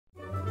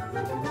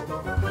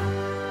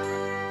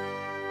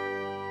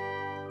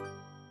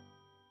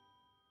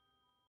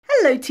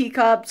Hello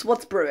teacups,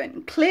 what's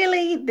brewing?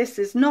 Clearly this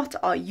is not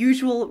our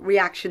usual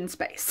reaction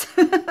space.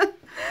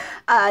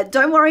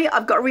 Don't worry,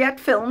 I've got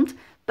React filmed,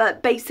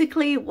 but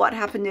basically what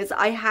happened is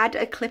I had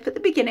a clip at the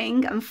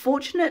beginning.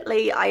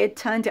 Unfortunately, I had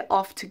turned it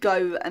off to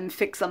go and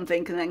fix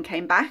something and then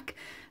came back.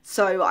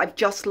 So I've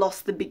just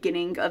lost the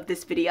beginning of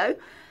this video,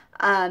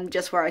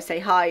 just where I say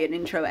hi and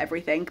intro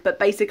everything. But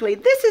basically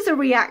this is a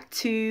react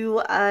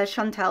to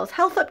Chantal's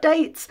health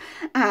updates,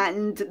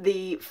 and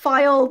the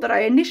file that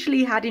I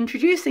initially had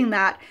introducing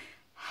that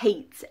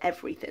hates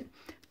everything.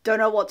 Don't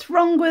know what's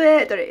wrong with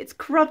it, that it's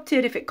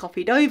corrupted, if it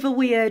copied over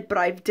weird, but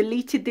I've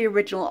deleted the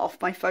original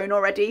off my phone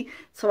already,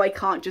 so I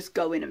can't just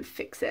go in and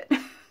fix it.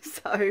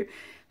 So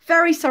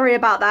very sorry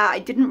about that. I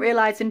didn't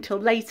realize until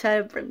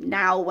later, from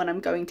now when I'm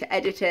going to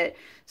edit it.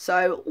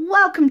 So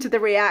welcome to the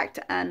react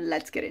and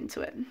let's get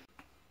into it.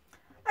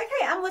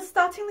 Okay, and we're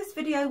starting this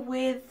video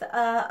with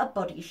a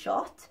body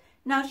shot.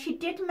 Now she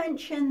did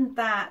mention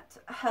that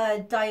her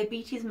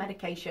diabetes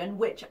medication,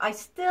 which I'm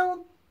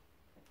still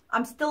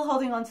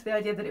holding on to the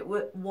idea that it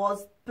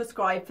was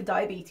prescribed for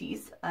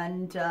diabetes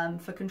and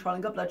for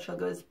controlling our blood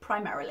sugars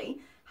primarily.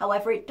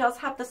 However, it does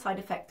have the side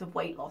effect of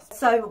weight loss.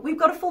 So we've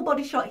got a full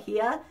body shot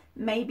here.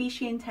 Maybe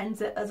she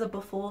intends it as a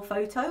before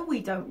photo, we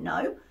don't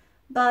know.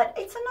 But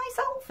it's a nice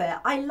outfit.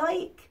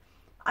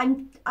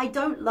 I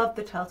don't love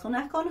the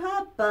turtleneck on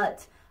her,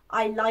 but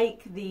I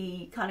like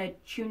the kind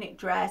of tunic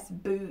dress,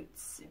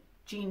 boots,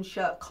 jean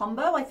shirt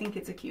combo. I think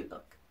it's a cute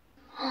look.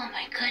 Oh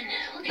my goodness.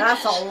 Look at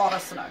That's this. a lot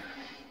of snow.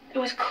 It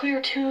was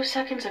clear 2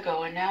 seconds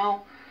ago, and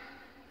now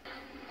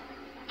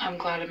I'm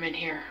glad I'm in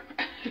here.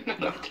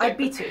 I'd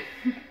be too.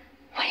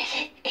 What is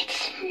it?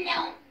 It's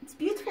snow. It's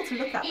beautiful to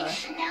look at though. It's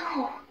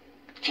snow.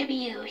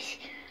 Tributes.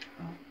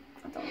 Oh,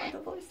 I don't like the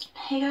voice.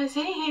 Hey guys,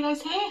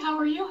 hey, how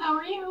are you? How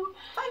are you?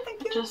 Fine,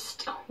 thank you.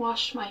 Just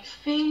washed my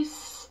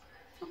face.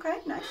 Okay,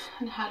 nice.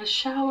 And had a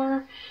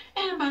shower,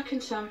 and I'm back in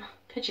some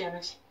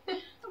pajamas. Okay.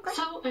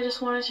 So I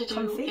just wanted to do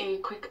Comfy. a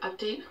quick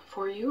update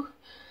for you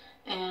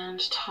and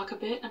talk a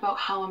bit about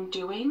how I'm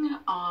doing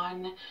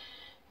on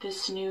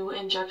this new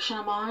injection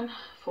I'm on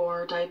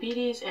for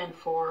diabetes and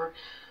for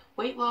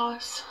weight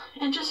loss,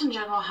 and just in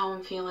general how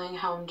I'm feeling,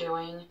 how I'm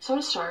doing. So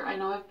to start, I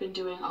know I've been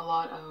doing a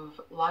lot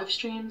of live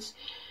streams,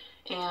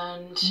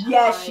 and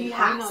yes, she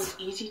I know has. it's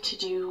easy to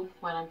do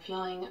when I'm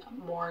feeling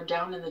more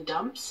down in the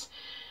dumps.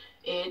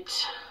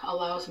 It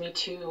allows me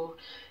to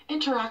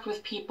interact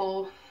with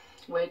people,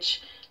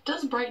 which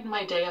does brighten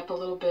my day up a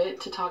little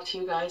bit, to talk to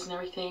you guys and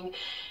everything,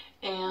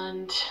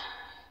 and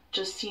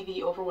just see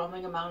the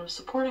overwhelming amount of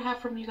support I have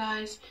from you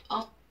guys.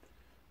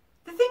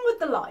 The thing with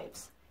the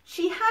lives,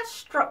 she has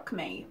struck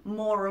me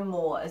more and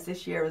more as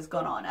this year has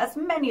gone on, as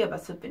many of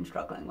us have been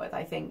struggling with,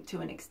 I think,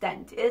 to an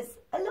extent, is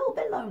a little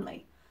bit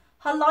lonely.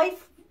 Her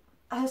life,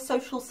 her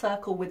social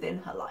circle within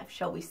her life,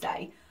 shall we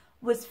say,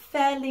 was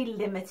fairly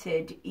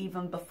limited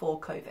even before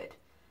COVID.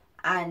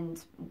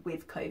 And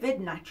with COVID,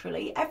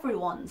 naturally,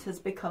 everyone's has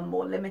become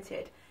more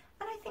limited.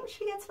 And I think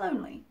she gets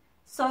lonely.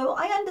 So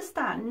I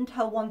understand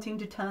her wanting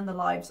to turn the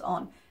lives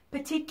on,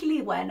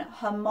 particularly when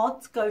her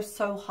mods go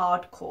so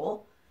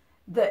hardcore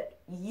that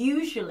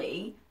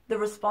usually the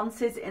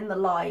responses in the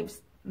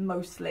lives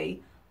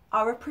mostly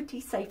are a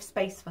pretty safe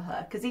space for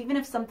her, because even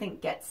if something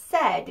gets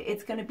said,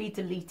 it's going to be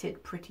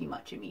deleted pretty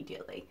much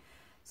immediately.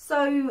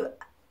 So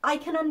I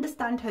can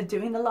understand her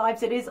doing the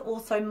lives. It is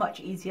also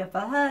much easier for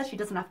her. She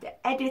doesn't have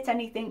to edit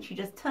anything. She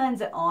just turns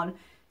it on,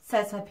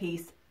 says her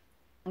piece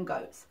and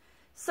goes.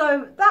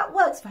 So that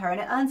works for her, and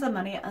it earns her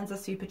money, it earns her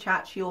super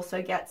chat. She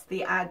also gets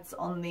the ads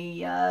on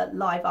the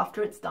live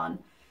after it's done.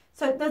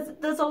 So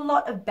there's a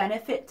lot of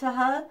benefit to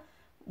her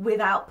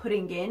without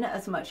putting in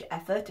as much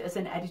effort as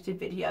an edited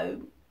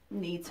video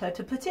needs her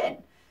to put in.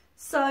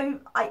 So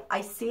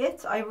I see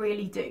it, I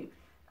really do.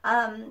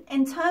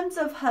 In terms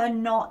of her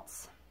not,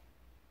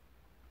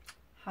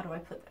 how do I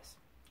put this?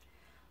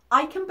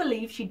 I can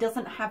believe she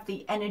doesn't have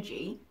the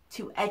energy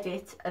to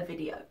edit a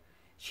video.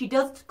 She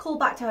does call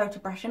back to her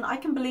depression. I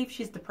can believe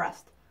she's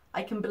depressed.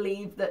 I can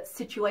believe that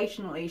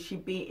situationally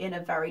she'd be in a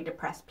very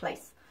depressed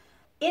place.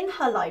 In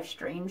her live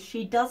streams,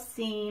 she does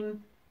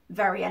seem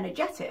very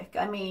energetic.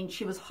 I mean,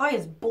 she was high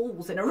as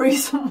balls in a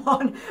recent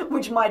one,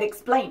 which might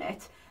explain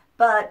it.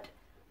 But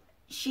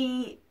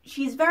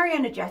she's very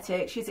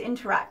energetic. She's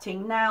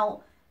interacting.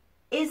 Now,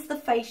 is the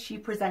face she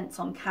presents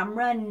on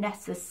camera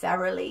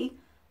necessarily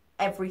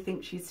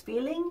everything she's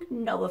feeling?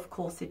 No, of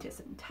course it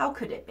isn't. How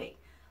could it be?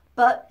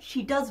 But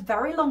she does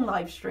very long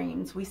live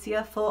streams. We see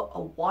her for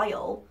a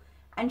while,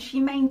 and she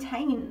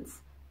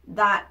maintains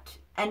that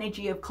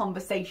energy of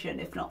conversation,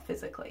 if not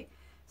physically.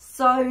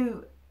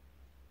 So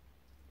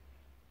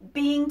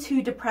being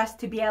too depressed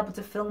to be able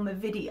to film a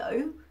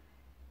video,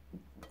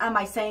 am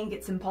I saying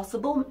it's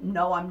impossible?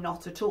 No, I'm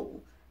not at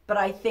all. But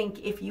I think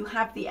if you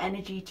have the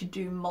energy to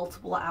do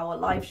multiple hour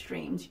live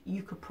streams,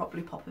 you could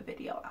probably pop a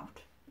video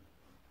out.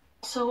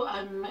 So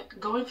I'm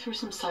going through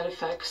some side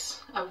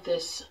effects of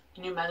this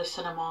new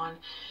medicine I'm on,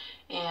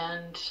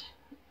 and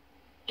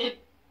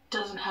it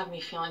doesn't have me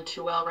feeling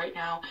too well right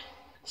now.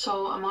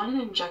 So I'm on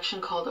an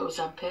injection called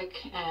Ozempic,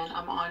 and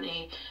I'm on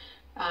a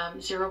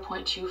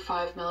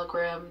 0.25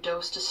 milligram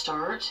dose to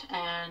start,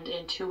 and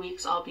in 2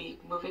 weeks I'll be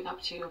moving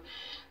up to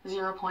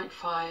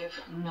 0.5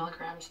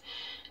 milligrams.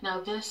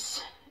 Now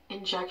this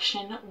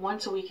injection,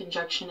 once a week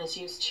injection, is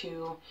used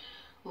to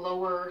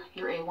lower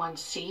your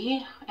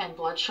A1C and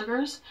blood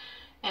sugars,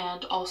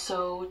 and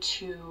also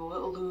to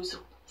lose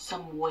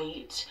some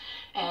weight.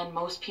 And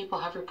most people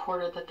have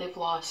reported that they've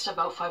lost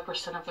about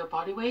 5% of their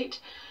body weight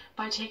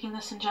by taking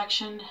this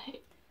injection.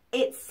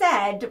 It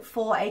said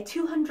for a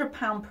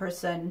 200-pound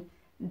person,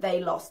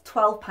 they lost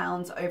 12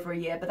 pounds over a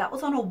year, but that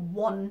was on a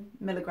 1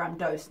 milligram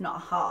dose, not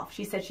a half.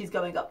 She said she's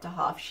going up to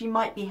half. She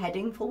might be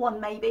heading for 1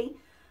 maybe,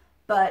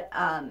 but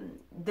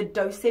the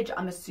dosage,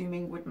 I'm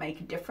assuming, would make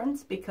a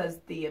difference because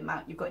the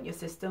amount you've got in your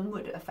system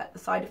would affect the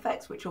side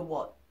effects, which are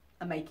what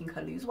are making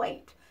her lose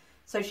weight.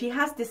 So she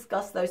has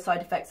discussed those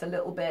side effects a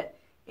little bit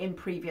in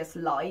previous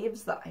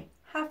lives that I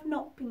have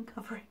not been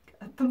covering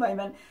at the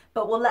moment,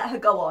 but we'll let her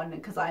go on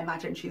because I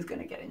imagine she's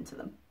going to get into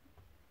them.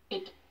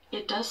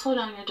 It does slow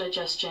down your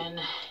digestion.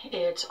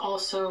 It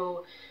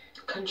also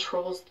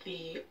controls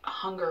the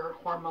hunger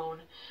hormone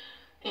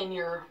in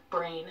your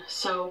brain.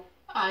 So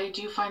I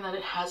do find that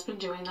it has been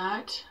doing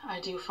that.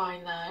 I do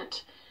find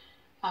that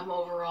I'm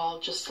overall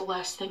just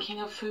less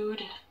thinking of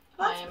food.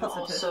 I am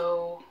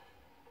also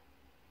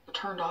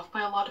turned off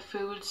by a lot of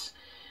foods.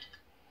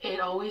 It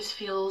always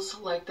feels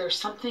like there's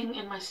something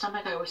in my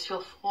stomach. I always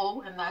feel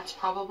full, and that's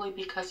probably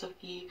because of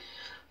the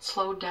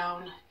slowed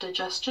down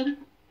digestion.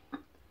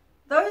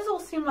 Those all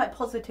seem like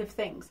positive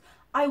things.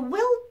 I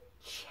will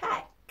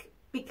check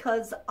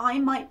because I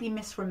might be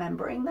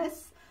misremembering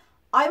this.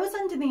 I was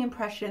under the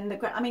impression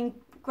that,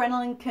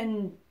 ghrelin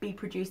can be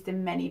produced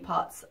in many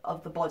parts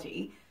of the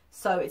body,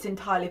 so it's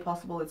entirely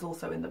possible it's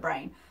also in the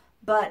brain.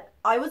 But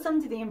I was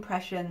under the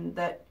impression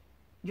that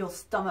your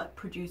stomach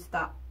produced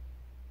that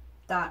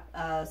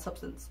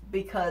substance,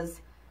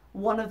 because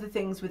one of the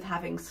things with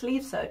having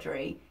sleeve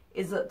surgery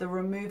is that the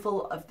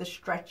removal of the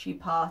stretchy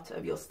part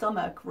of your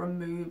stomach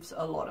removes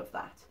a lot of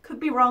that.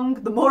 Could be wrong.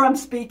 The more I'm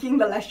speaking,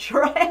 the less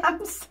sure I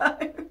am, so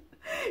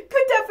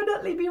could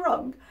definitely be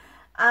wrong.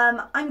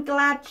 I'm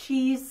glad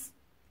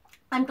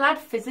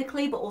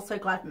physically, but also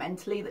glad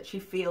mentally that she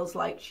feels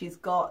like she's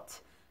got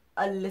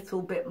a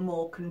little bit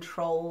more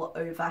control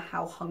over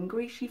how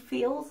hungry she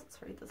feels.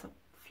 Sorry, there's a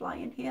fly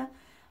in here.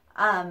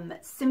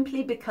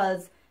 Simply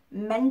because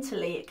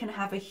mentally it can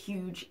have a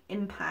huge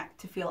impact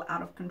to feel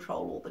out of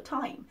control all the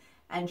time,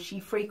 and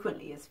she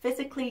frequently is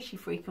physically, she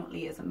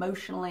frequently is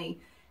emotionally,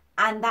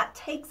 and that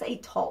takes a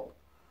toll.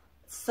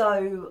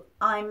 So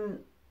I'm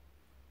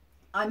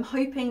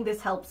hoping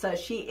this helps her.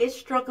 She is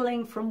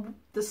struggling from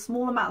the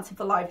small amounts of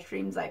the live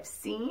streams I've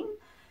seen.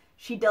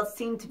 She does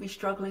seem to be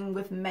struggling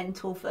with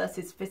mental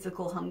versus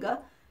physical hunger,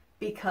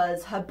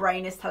 because her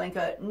brain is telling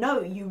her,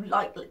 no,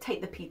 take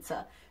the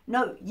pizza.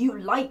 No, you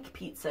like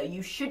pizza.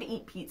 You should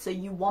eat pizza.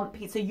 You want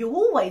pizza. You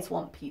always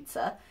want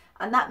pizza.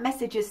 And that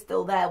message is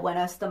still there when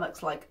her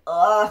stomach's like,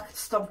 ugh,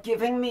 stop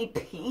giving me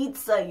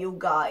pizza, you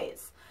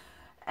guys.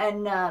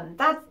 And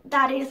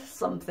that is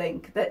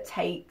something that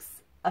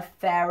takes a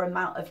fair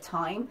amount of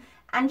time.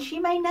 And she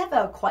may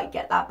never quite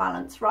get that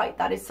balance right.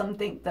 That is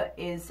something that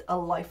is a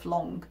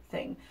lifelong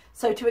thing.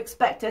 So to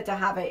expect her to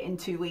have it in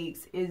 2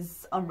 weeks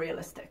is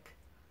unrealistic.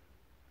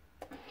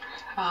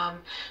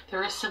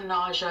 There is some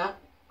nausea.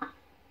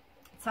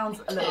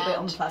 Sounds a little bit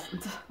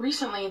unpleasant.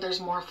 Recently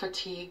there's more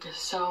fatigue,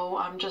 so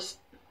I'm just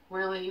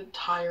really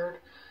tired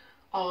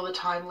all the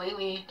time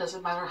lately.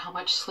 Doesn't matter how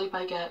much sleep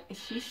I get. Is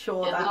she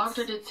sure? Yeah, the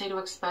doctor did say to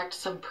expect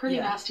some pretty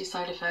nasty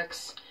side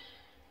effects,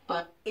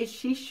 but... Is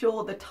she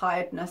sure the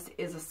tiredness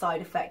is a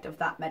side effect of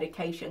that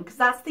medication? Because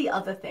that's the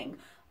other thing.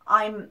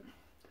 On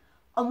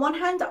one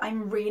hand,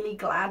 I'm really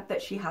glad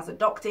that she has a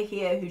doctor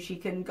here who she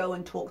can go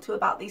and talk to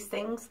about these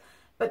things,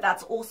 but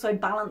that's also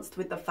balanced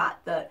with the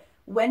fact that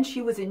when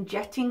she was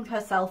injecting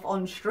herself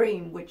on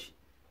stream, which,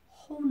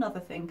 whole nother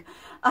thing,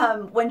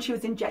 when she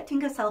was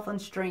injecting herself on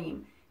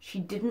stream, she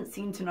didn't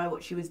seem to know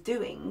what she was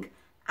doing.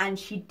 And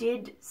she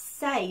did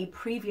say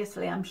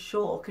previously, I'm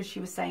sure, because she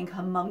was saying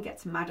her mum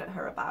gets mad at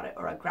her about it,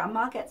 or her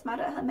grandma gets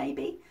mad at her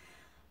maybe.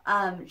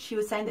 She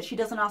was saying that she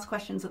doesn't ask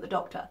questions at the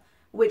doctor,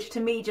 which to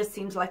me just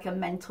seems like a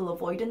mental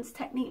avoidance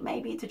technique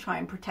maybe to try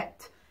and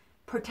protect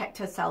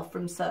herself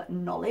from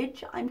certain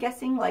knowledge, I'm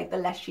guessing. Like, the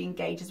less she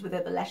engages with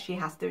it, the less she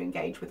has to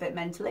engage with it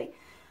mentally.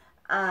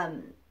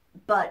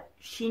 But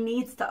she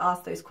needs to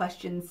ask those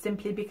questions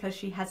simply because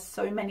she has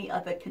so many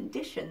other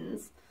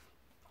conditions.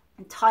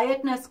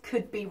 Tiredness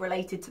could be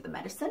related to the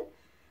medicine,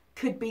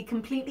 could be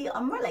completely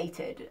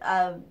unrelated.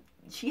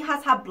 She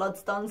has had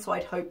bloods done, so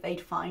I'd hope they'd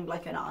find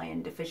like an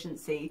iron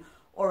deficiency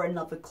or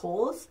another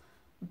cause.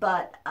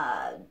 But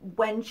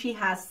when she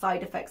has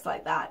side effects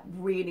like that,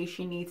 really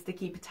she needs to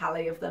keep a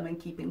tally of them and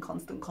keep in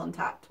constant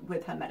contact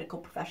with her medical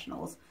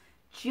professionals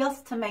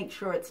just to make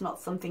sure it's not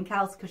something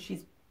else, because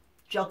she's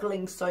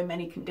juggling so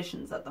many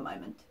conditions at the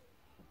moment.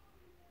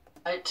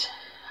 But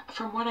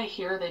from what I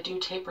hear, they do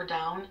taper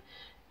down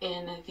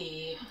in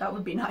the that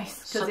would be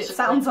nice, because it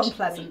sounds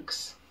unpleasant.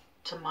 Weeks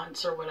to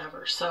months or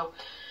whatever. So,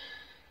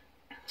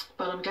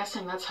 but I'm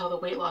guessing that's how the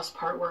weight loss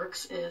part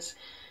works, is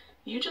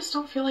you just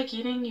don't feel like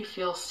eating, you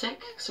feel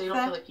sick, so you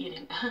don't feel like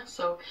eating.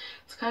 So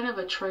it's kind of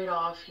a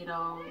trade-off, you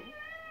know.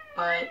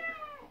 But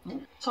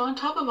so on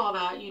top of all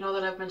that, you know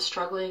that I've been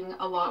struggling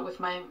a lot with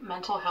my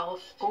mental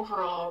health,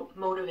 overall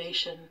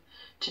motivation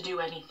to do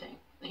anything,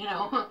 you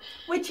know.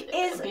 Which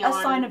is a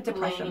sign of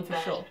depression for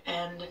sure.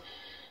 And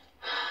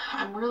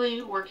I'm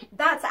really working.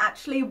 That's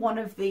actually one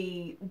of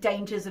the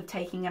dangers of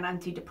taking an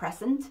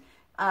antidepressant.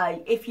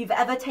 If you've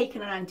ever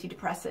taken an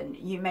antidepressant,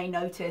 you may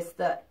notice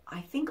that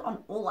I think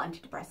on all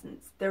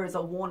antidepressants, there is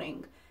a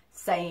warning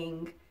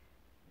saying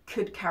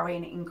could carry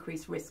an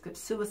increased risk of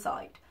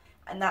suicide.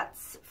 And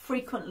that's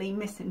frequently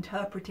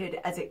misinterpreted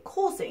as it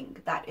causing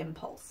that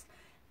impulse.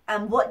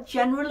 And what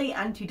generally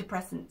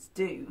antidepressants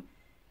do,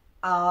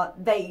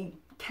 they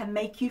can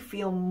make you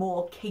feel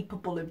more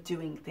capable of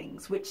doing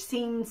things, which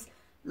seems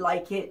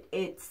like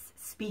it's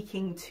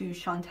speaking to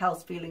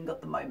Chantal's feeling at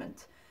the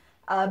moment.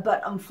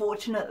 But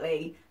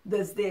unfortunately,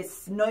 there's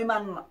this no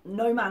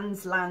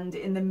man's land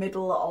in the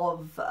middle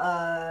of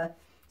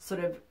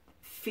sort of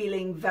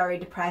feeling very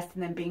depressed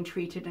and then being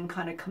treated and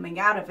kind of coming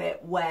out of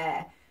it,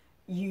 where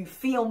you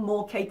feel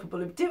more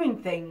capable of doing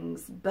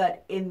things,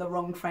 but in the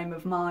wrong frame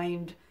of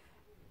mind.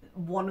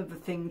 One of the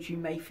things you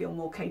may feel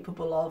more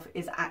capable of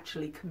is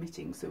actually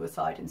committing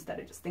suicide instead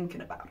of just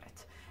thinking about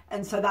it.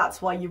 And so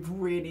that's why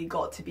you've really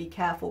got to be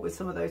careful with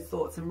some of those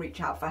thoughts and reach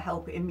out for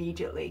help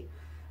immediately.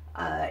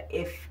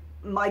 If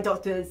my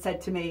doctor said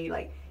to me,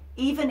 like,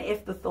 even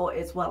if the thought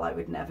is, well, I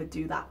would never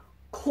do that,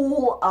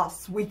 call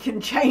us, we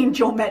can change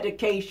your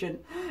medication,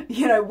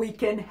 you know, we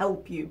can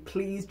help you,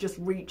 please just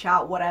reach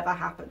out, whatever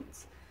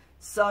happens.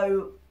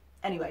 So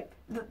anyway,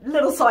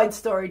 little side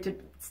story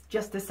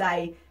just to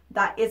say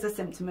that is a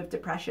symptom of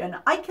depression.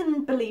 I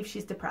can believe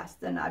she's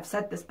depressed, and I've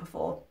said this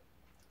before,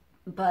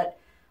 but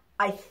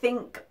I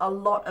think a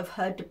lot of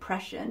her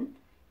depression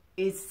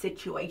is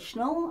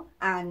situational,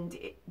 and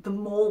the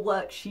more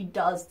work she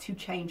does to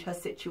change her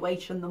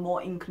situation, the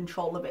more in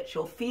control of it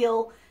she'll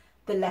feel,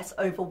 the less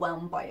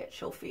overwhelmed by it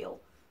she'll feel.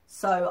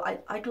 So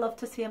I'd love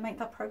to see her make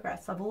that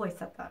progress. I've always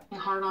said that.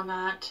 Hard on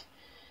that,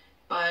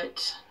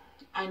 but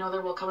I know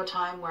there will come a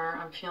time where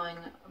I'm feeling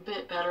a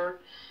bit better,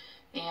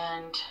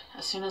 and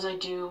as soon as I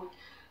do,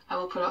 I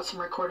will put out some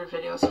recorded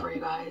videos for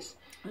you guys.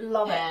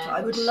 Love it.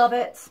 I would love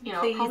it. You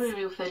know,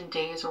 probably within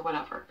days or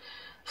whatever.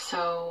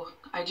 So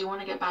I do want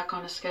to get back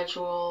on a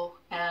schedule,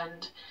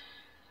 and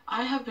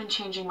I have been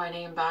changing my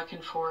name back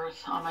and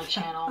forth on my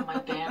channel, my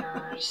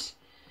banners.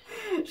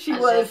 She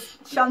was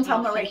Chantal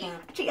Marie.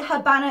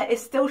 Her banner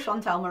is still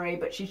Chantal Marie,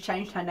 but she's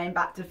changed her name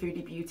back to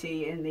Foodie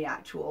Beauty in the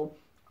actual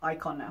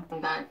icon now.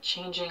 That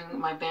changing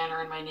my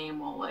banner and my name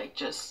will like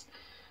just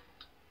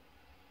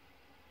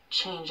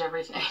change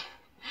everything.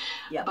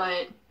 Yeah.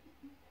 But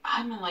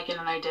I'm in like in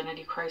an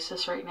identity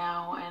crisis right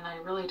now, and I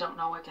really don't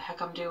know what the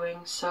heck I'm doing.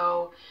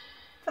 So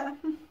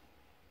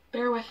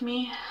bear with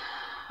me.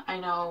 I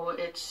know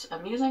it's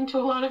amusing to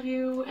a lot of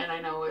you, and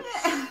I know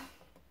it's...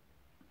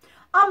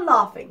 I'm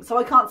laughing, so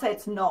I can't say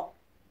it's not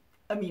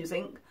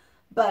amusing,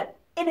 but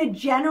in a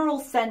general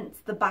sense,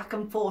 the back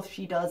and forth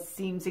she does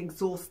seems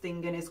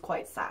exhausting and is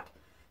quite sad.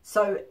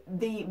 So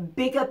the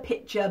bigger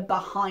picture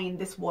behind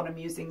this one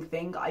amusing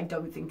thing, I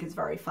don't think is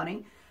very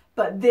funny.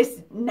 But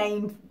this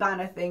name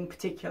banner thing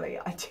particularly,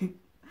 I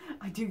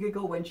do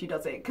giggle when she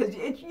does it, because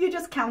you're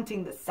just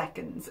counting the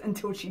seconds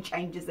until she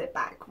changes it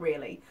back,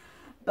 really.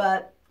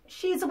 But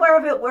she's aware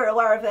of it, we're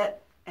aware of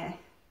it.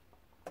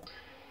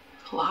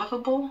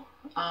 Laughable.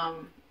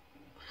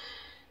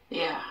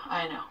 Yeah,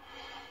 I know.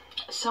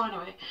 So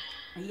anyway,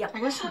 yep.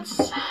 I guess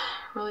that's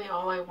really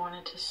all I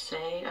wanted to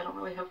say. I don't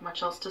really have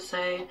much else to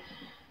say.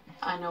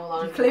 I know a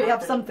lot of you clearly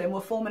have something.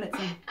 We're 4 minutes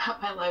in.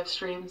 At my live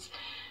streams.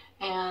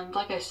 And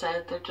like I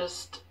said,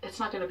 it's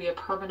not going to be a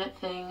permanent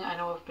thing. I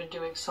know I've been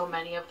doing so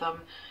many of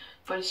them,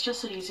 but it's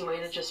just an easy way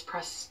to just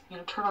press,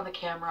 turn on the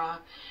camera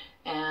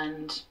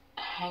and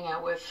hang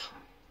out with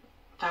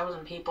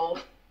 1,000 people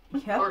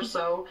or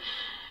so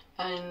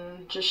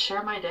and just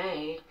share my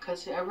day,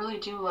 because I really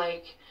do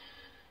like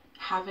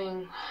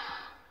sharing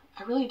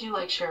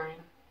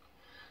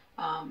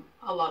a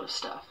lot of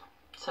stuff.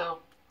 So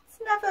it's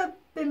never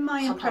been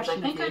my impression.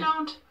 Sometimes I think I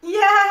don't.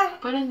 Yeah.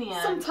 But in the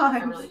end,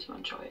 sometimes. I really do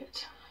enjoy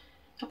it.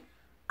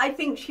 I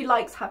think she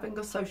likes having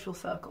a social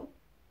circle.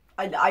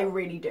 I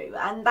really do.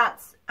 And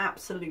that's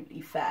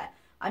absolutely fair.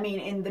 I mean,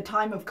 in the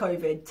time of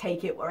COVID,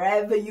 take it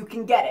wherever you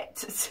can get it.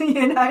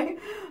 So,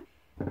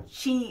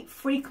 she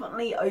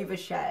frequently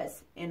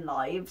overshares in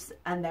lives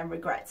and then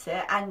regrets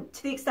it. And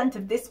to the extent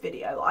of this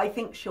video, I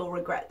think she'll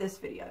regret this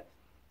video.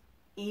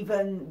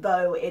 Even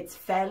though it's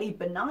fairly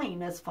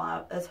benign as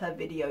far as her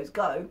videos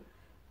go.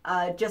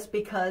 Just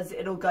because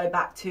it'll go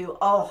back to,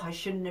 oh, I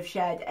shouldn't have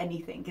shared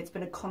anything. It's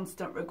been a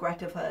constant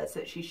regret of hers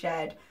that she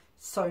shared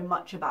so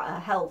much about her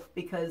health,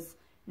 because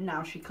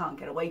now she can't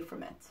get away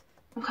from it.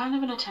 I'm kind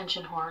of an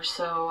attention whore,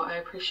 so I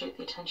appreciate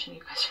the attention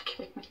you guys are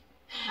giving me.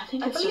 I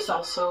think it's just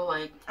also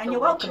like the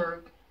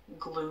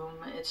gloom.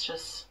 It's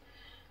just,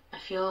 I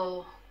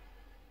feel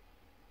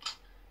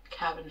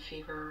cabin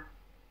fever.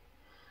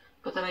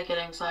 But then I get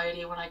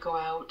anxiety when I go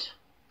out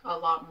a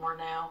lot more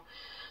now.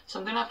 So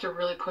I'm going to have to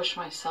really push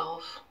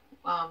myself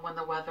when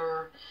the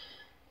weather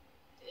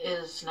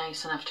is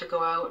nice enough to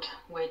go out,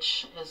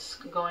 which is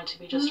going to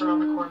be just around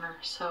the corner.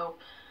 So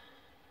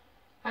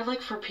I'd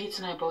like for Pete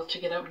and I both to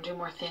get out and do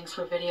more things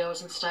for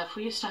videos and stuff.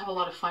 We used to have a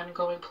lot of fun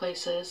going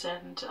places,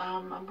 and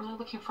I'm really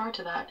looking forward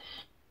to that.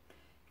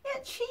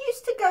 Yeah, she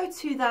used to go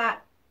to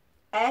that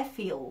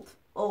airfield,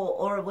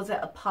 or was it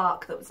a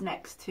park that was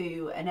next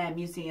to an air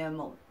museum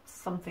or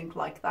something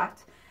like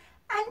that.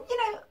 And, you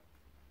know,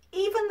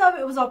 even though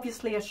it was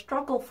obviously a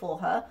struggle for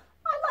her,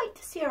 I like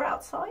to see her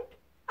outside.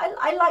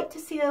 I like to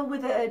see her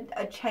with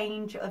a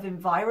change of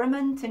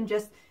environment and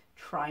just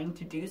trying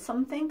to do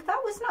something.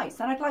 That was nice,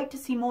 and I'd like to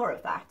see more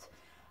of that.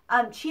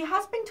 She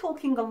has been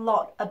talking a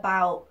lot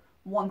about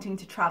wanting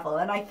to travel,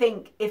 and I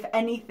think, if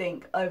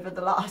anything, over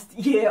the last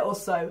year or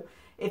so,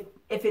 if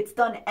it's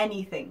done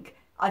anything,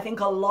 I think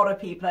a lot of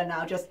people are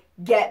now just,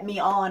 get me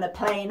on a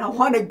plane, I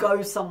want to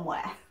go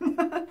somewhere.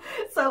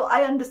 So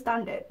I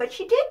understand it. But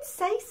she did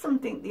say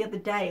something the other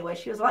day where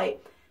she was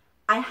like,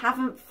 I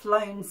haven't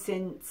flown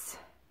since,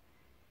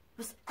 it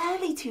was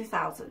early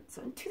 2000s,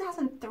 so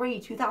 2003,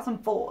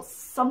 2004,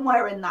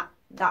 somewhere in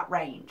that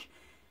range.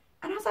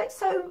 And I was like,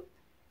 so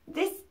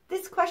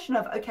this question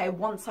of, okay,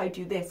 once I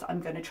do this, I'm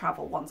going to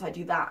travel. Once I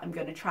do that, I'm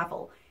going to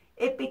travel.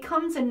 It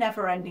becomes a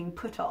never-ending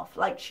put-off.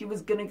 Like, she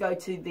was going to go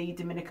to the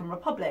Dominican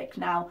Republic.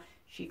 Now,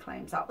 she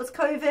claims that was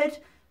COVID.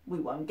 We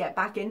won't get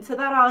back into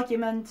that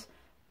argument.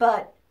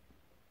 But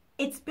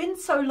it's been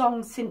so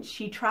long since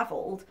she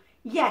travelled.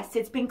 Yes,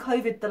 it's been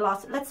COVID the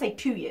last, let's say,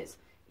 2 years.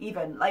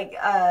 Even, like,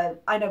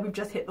 I know we've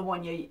just hit the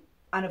 1 year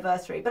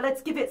anniversary, but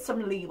let's give it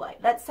some leeway.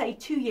 Let's say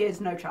 2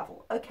 years no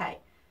travel. Okay.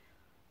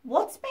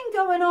 What's been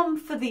going on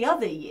for the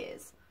other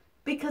years?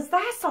 Because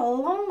that's a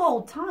long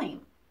old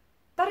time.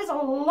 That is a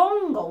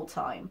long old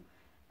time.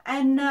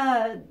 And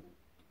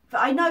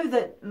I know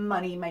that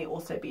money may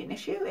also be an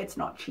issue. It's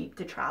not cheap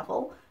to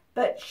travel.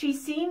 But she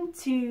seemed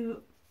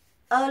to,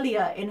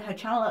 earlier in her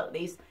channel at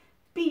least,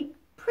 be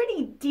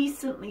pretty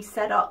decently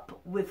set up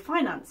with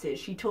finances.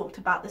 She talked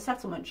about the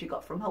settlement she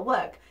got from her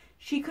work.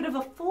 She could have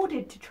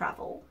afforded to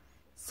travel.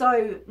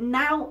 So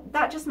now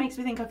that just makes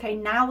me think, okay,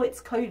 now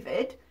it's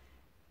COVID.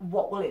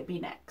 What will it be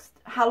next?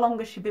 How long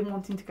has she been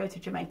wanting to go to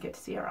Jamaica to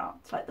see her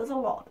aunt? Like, there's a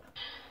lot.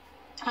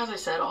 As I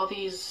said, all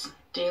these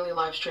daily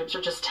live streams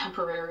are just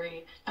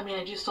temporary. I mean,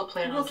 I do still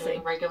plan on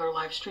doing regular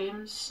live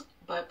streams,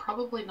 but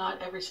probably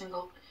not every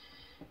single,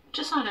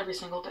 just not every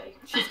single day.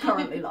 She's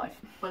currently live.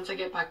 Once I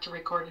get back to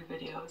recorded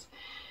videos.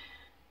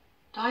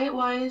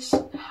 Diet-wise,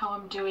 how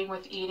I'm doing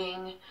with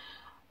eating,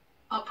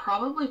 I'll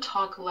probably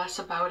talk less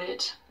about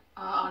it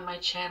on my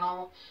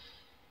channel.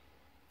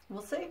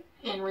 We'll see.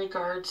 In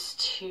regards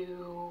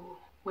to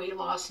weight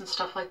loss and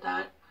stuff like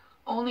that,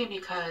 only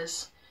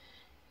because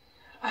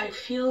I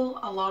feel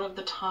a lot of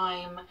the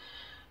time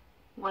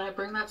when I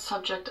bring that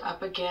subject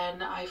up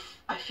again, I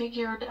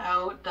figured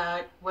out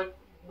that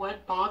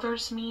what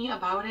bothers me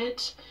about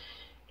it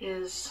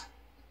is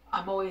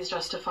I'm always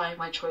justifying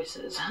my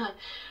choices.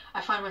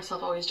 I find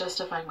myself always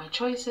justifying my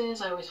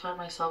choices. I always find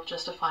myself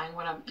justifying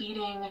what I'm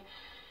eating,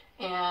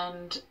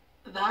 and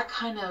that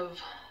kind of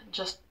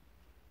just...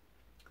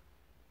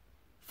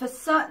 For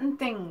certain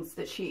things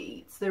that she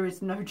eats, there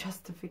is no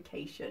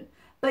justification.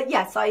 But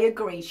yes, I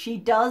agree. She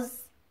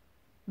does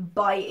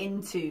buy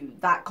into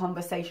that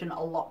conversation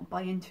a lot.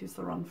 Buy into is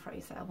the wrong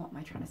phrase there. What am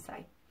I trying to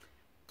say?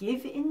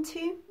 Give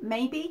into,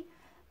 maybe?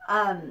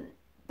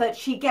 But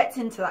she gets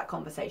into that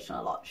conversation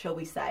a lot, shall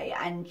we say.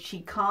 And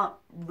she can't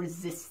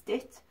resist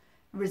it.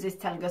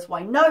 Resist telling us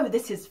why, no,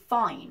 this is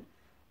fine.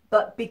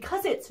 But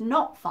because it's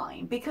not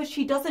fine, because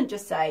she doesn't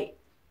just say,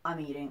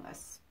 I'm eating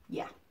this.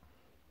 Yeah.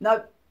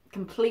 Nope.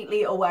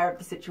 Completely aware of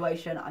the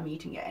situation, I'm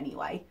eating it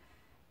anyway,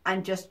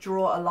 and just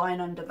draw a line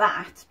under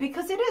that,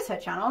 because it is her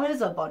channel, it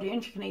is her body,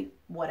 and she can eat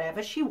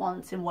whatever she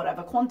wants in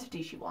whatever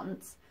quantity she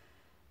wants.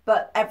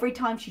 But every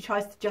time she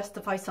tries to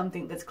justify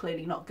something that's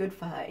clearly not good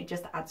for her, it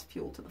just adds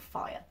fuel to the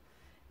fire.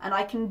 And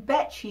I can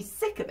bet she's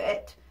sick of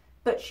it,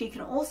 but she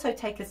can also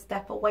take a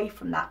step away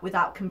from that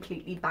without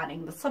completely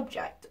banning the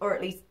subject, or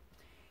at least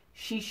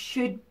she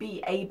should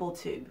be able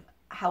to.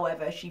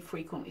 However, she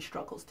frequently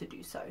struggles to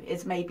do so,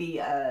 is maybe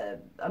a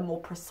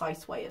more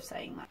precise way of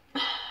saying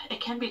that.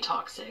 It can be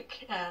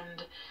toxic,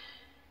 and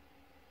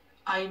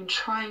I'm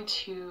trying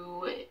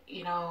to,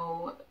 you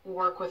know,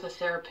 work with a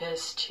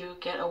therapist to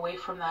get away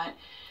from that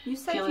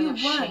feeling of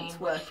shame. You said you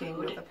weren't working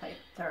with a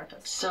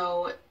therapist.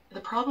 So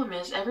the problem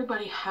is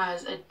everybody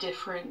has a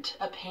different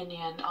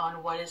opinion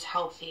on what is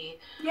healthy.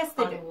 Yes,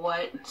 they do. On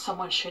what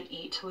someone should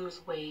eat to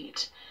lose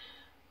weight.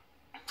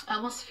 I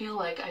almost feel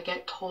like I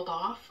get told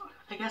off,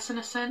 I guess, in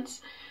a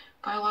sense,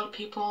 by a lot of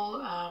people.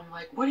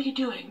 Like, what are you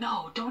doing?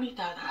 No, don't eat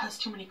that. That has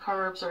too many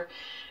carbs. Or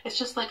it's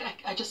just like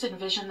I just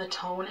envision the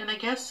tone. And I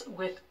guess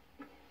with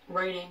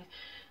writing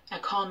a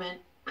comment,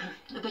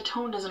 the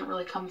tone doesn't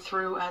really come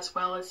through as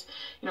well as,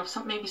 you know,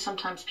 maybe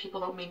sometimes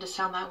people don't mean to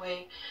sound that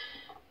way.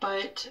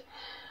 but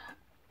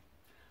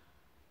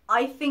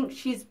I think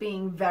she's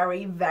being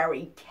very,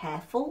 very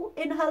careful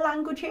in her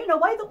language here in a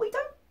way that we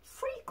don't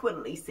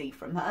frequently see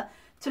from her,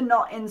 to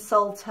not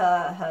insult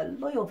her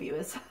loyal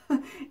viewers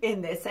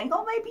in this, saying,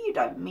 oh, maybe you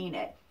don't mean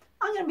it.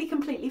 I'm going to be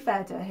completely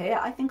fair to her here.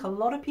 I think a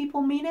lot of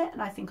people mean it,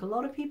 and I think a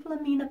lot of people are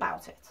mean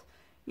about it.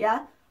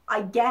 Yeah,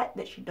 I get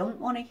that she don't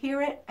want to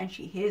hear it, and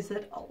she hears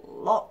it a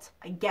lot.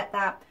 I get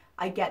that.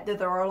 I get that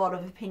there are a lot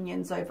of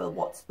opinions over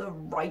what's the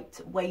right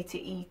way to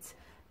eat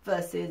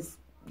versus,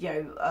 you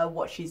know,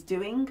 what she's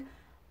doing.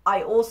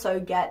 I also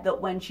get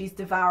that when she's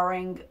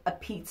devouring a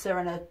pizza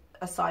and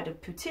a side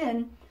of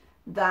poutine,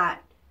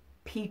 that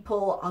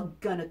people are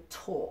gonna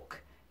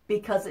talk,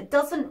 because it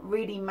doesn't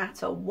really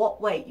matter what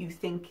way you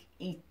think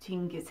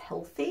eating is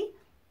healthy.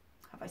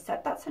 Have I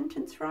said that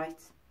sentence right?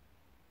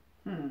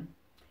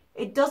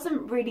 It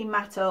doesn't really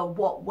matter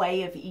what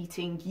way of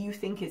eating you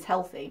think is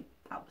healthy.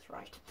 That was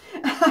right.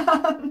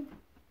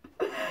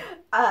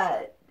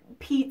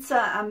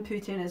 Pizza and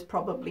poutine is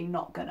probably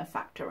not going to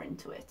factor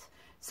into it.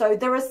 So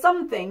there are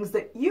some things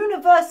that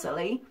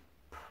universally,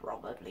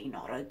 probably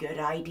not a good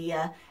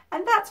idea.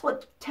 And that's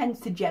what tends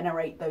to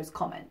generate those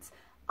comments.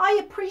 I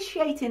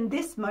appreciate in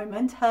this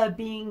moment her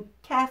being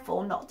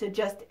careful not to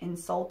just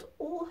insult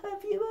all her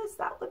viewers.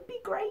 That would be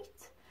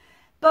great.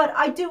 But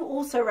I do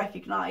also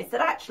recognise that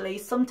actually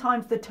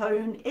sometimes the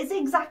tone is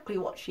exactly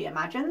what she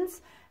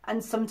imagines,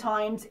 and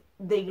sometimes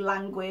the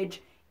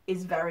language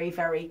is very,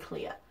 very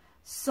clear.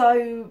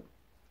 So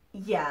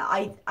yeah,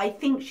 I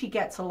think she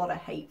gets a lot of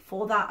hate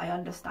for that. I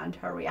understand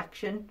her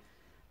reaction,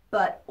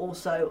 but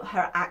also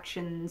her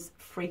actions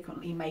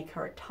frequently make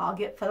her a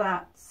target for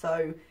that.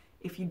 So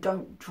if you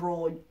don't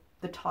draw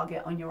the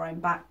target on your own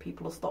back,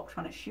 people will stop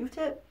trying to shoot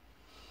it.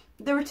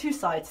 There are two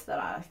sides to that,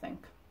 I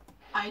think.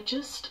 I'm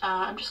just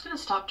going to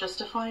stop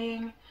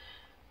justifying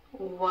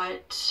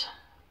what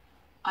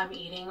I'm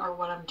eating or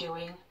what I'm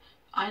doing.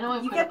 I know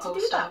I put a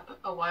post up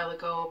a while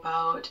ago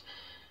about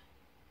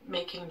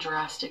making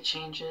drastic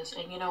changes,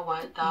 and you know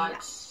what,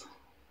 that's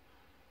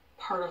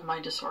part of my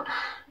disorder,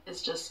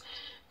 is just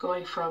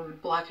going from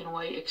black and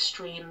white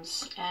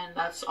extremes. And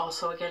that's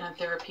also, again, in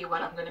therapy,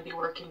 what I'm going to be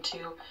working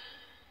to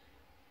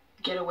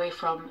get away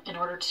from in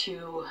order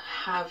to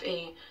have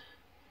a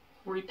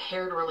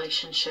repaired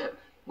relationship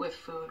with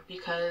food.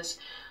 Because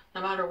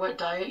no matter what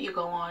diet you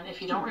go on,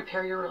 if you don't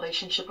repair your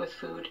relationship with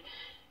food,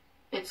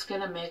 it's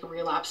going to make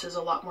relapses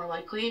a lot more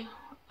likely,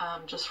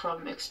 just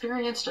from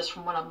experience, just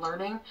from what I'm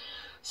learning.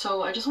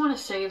 So I just want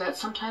to say that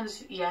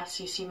sometimes, yes,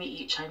 you see me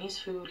eat Chinese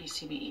food, you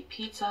see me eat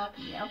pizza,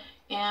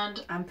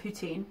 and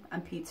poutine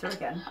and pizza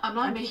again. I'm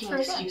not making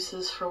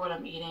excuses for what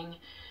I'm eating.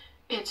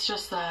 It's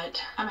just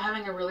that I'm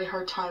having a really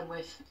hard time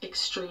with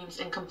extremes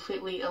and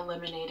completely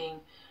eliminating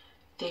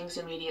things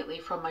immediately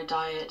from my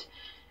diet.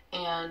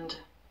 And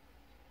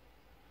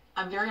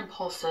I'm very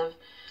impulsive,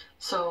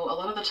 so a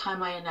lot of the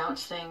time I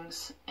announce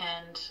things,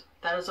 and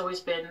that has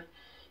always been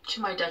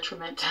to my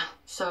detriment.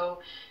 So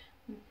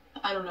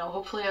I don't know,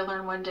 hopefully I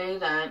learn one day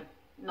that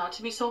not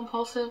to be so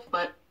impulsive,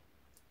 but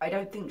I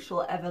don't think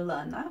she'll ever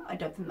learn that. I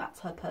don't think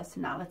that's her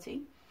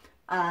personality.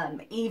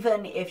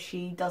 Even if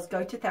she does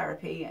go to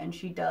therapy and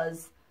she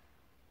does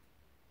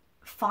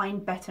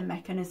find better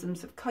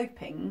mechanisms of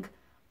coping,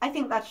 I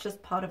think that's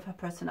just part of her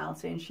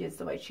personality, and she is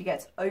the way. She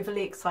gets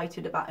overly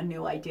excited about a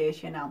new idea,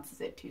 she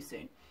announces it too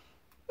soon.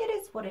 It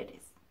is what it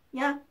is.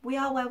 Yeah, we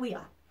are where we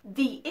are.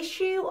 The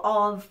issue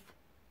of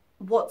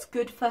what's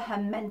good for her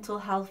mental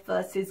health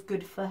versus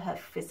good for her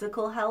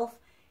physical health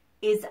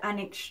is an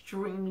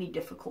extremely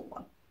difficult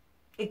one.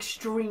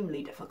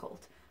 Extremely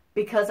difficult.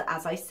 Because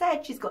as I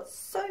said, she's got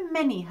so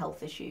many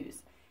health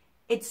issues.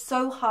 It's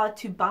so hard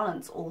to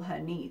balance all her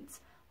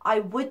needs.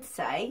 I would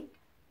say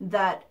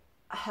that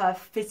her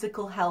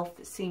physical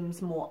health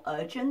seems more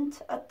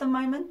urgent at the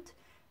moment.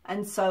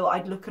 And so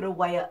I'd look at a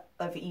way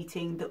of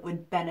eating that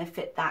would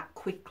benefit that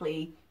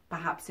quickly,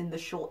 perhaps in the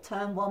short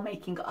term, while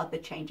making other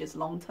changes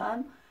long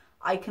term.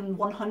 I can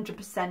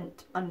 100%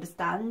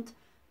 understand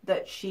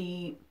that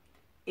she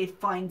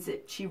finds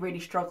that she really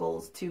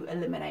struggles to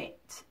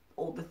eliminate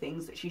all the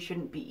things that she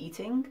shouldn't be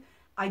eating.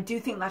 I do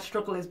think that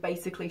struggle is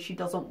basically she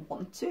doesn't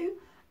want to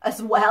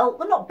as well.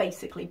 Well, not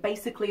basically.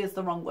 Basically is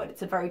the wrong word.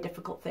 It's a very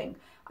difficult thing.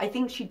 I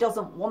think she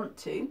doesn't want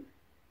to,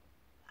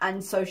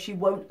 and so she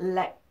won't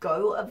let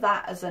go of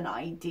that as an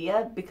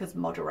idea because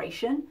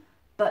moderation.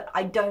 But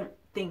I don't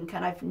think,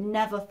 and I've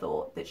never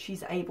thought, that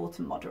she's able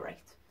to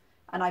moderate.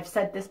 And I've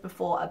said this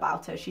before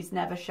about her. She's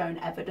never shown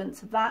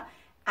evidence of that.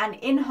 And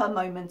in her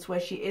moments where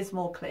she is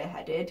more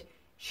clear-headed,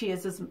 she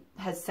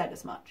has said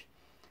as much.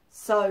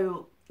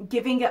 So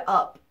giving it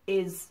up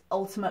is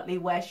ultimately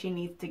where she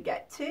needs to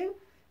get to.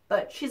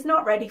 But she's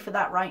not ready for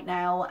that right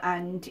now.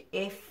 And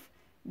if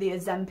the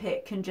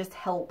Ozempic can just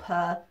help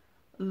her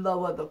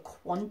lower the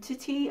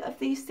quantity of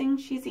these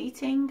things she's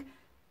eating,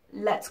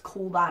 let's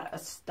call that a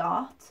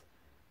start.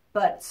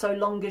 But so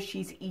long as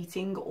she's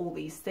eating all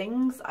these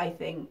things, I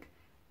think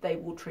they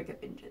will trigger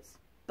binges.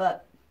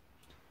 But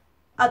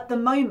at the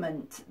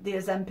moment, the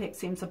Ozempic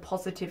seems a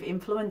positive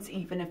influence,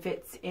 even if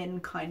it's in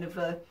kind of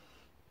a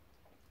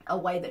a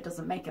way that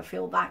doesn't make her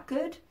feel that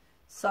good.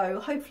 So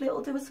hopefully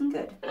it'll do us some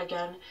good.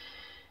 Again,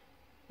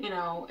 you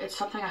know, it's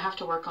something I have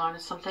to work on.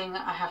 It's something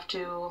I have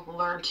to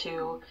learn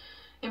to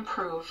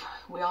improve.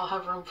 We all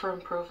have room for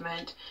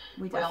improvement.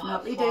 We all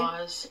have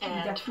flaws.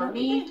 And for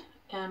me,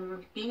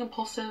 being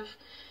impulsive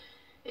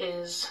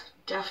is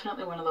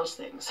definitely one of those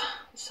things.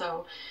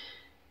 So,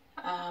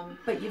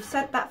 but you've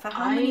said that for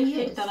how many years?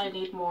 I think that I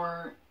need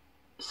more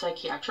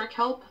psychiatric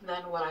help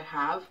than what I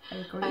have.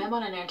 I am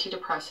on an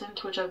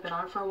antidepressant, which I've been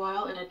on for a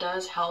while, and it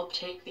does help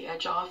take the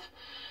edge off.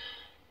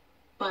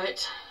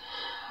 But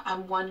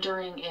I'm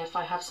wondering if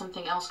I have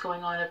something else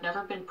going on. I've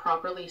never been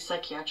properly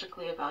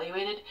psychiatrically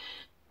evaluated.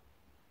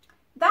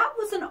 That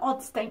was an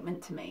odd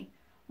statement to me.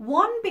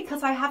 One,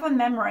 because I have a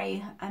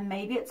memory, and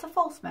maybe it's a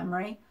false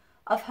memory,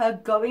 of her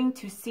going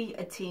to see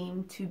a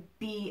team to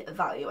be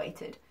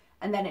evaluated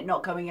and then it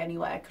not going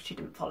anywhere because she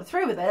didn't follow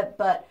through with it.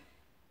 But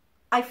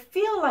I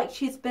feel like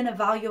she's been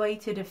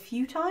evaluated a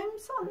few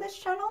times on this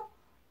channel.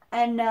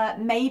 And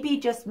maybe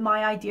just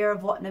my idea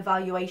of what an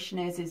evaluation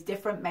is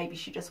different. Maybe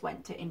she just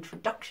went to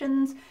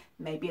introductions.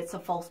 Maybe it's a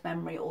false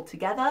memory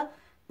altogether.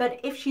 But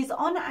if she's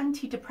on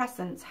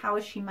antidepressants, how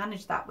has she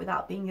managed that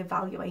without being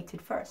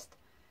evaluated first?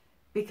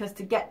 Because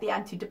to get the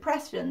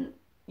antidepressant,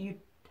 you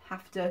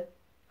have to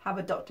have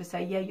a doctor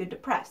say, yeah, you're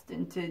depressed.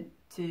 And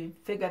to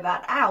figure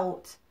that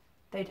out,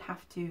 they'd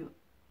have to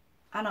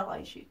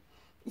analyze you,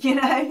 you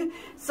know?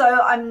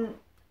 So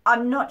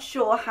I'm not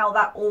sure how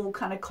that all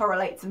kind of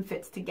correlates and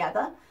fits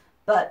together.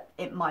 But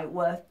it might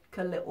work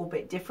a little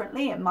bit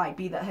differently. It might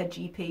be that her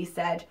GP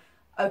said,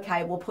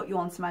 okay, we'll put you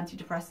on some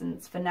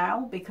antidepressants for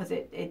now because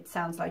it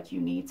sounds like you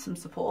need some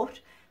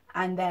support.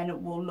 And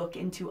then we'll look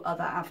into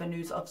other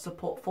avenues of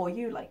support for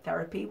you, like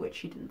therapy, which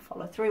she didn't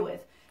follow through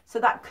with. So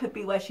that could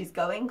be where she's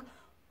going.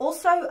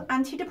 Also,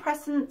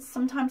 antidepressants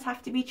sometimes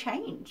have to be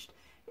changed.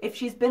 If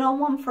she's been on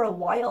one for a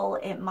while,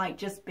 it might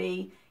just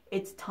be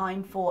it's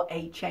time for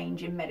a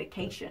change in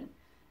medication.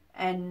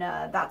 And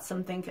that's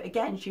something,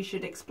 again, she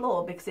should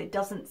explore because it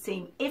doesn't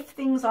seem, if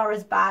things are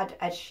as bad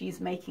as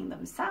she's making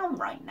them sound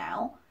right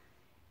now,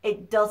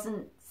 it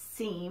doesn't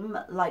seem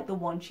like the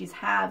one she's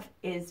on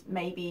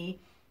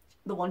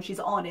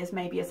is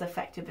maybe as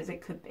effective as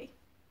it could be.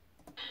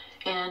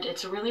 And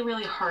it's really,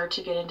 really hard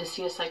to get in to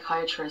see a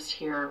psychiatrist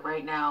here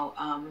right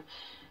now.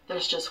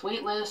 There's just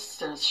wait lists,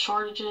 there's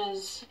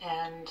shortages,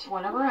 and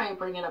whenever I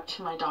bring it up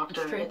to my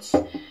doctor, it's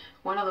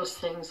one of those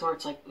things where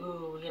it's like,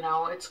 ooh, you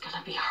know, it's going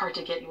to be hard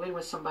to get you in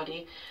with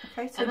somebody.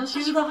 Okay, so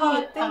do the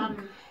hard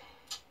thing.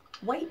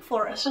 Wait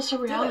for it. It's just a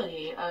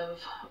reality of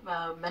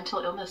mental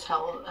illness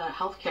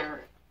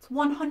healthcare. It's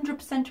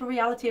 100% a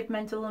reality of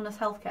mental illness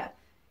healthcare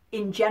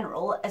in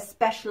general,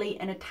 especially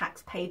in a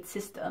tax-paid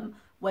system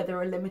where there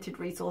are limited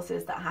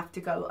resources that have to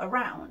go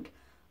around.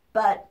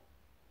 But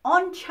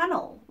on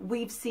channel,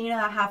 we've seen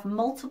her have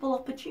multiple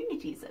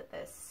opportunities at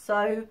this.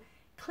 So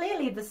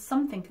clearly there's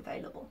something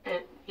available.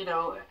 You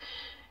know,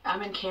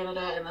 I'm in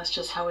Canada and that's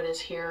just how it is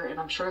here. And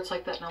I'm sure it's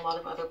like that in a lot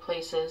of other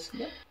places.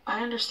 Yeah.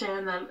 I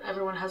understand that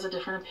everyone has a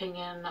different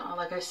opinion,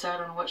 like I said,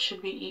 on what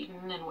should be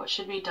eaten and what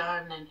should be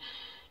done. And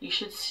you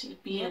should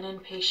be an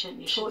inpatient.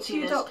 You should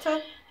see this. Talk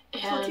to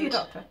your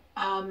doctor.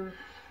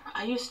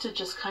 I used to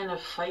just kind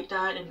of fight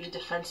that and be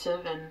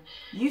defensive and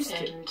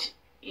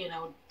you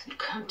know,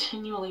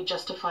 continually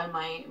justify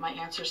my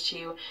answers to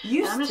you.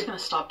 And I'm just going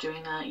to stop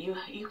doing that.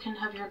 You can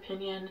have your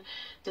opinion.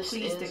 This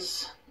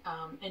is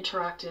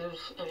interactive.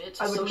 It's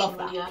social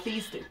media.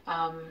 Please do.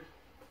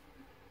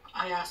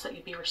 I ask that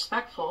you be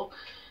respectful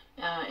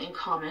in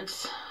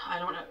comments. I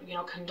don't, you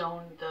know,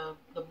 condone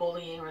the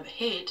bullying or the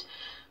hate,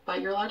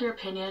 but you're allowed your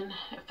opinion.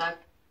 If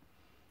that,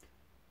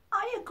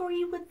 I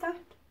agree with that.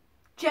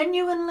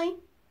 Genuinely,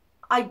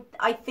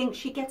 I think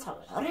she gets a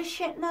lot of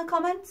shit in her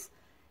comments.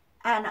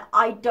 And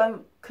I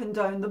don't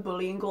condone the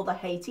bullying or the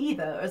hate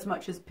either, as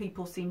much as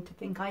people seem to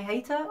think I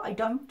hate her. I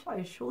don't. I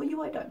assure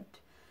you I don't.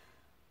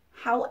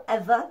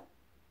 However,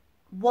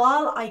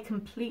 while I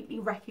completely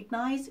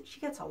recognise she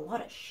gets a lot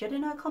of shit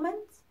in her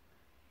comments,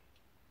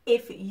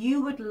 if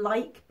you would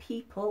like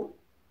people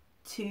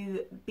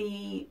to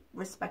be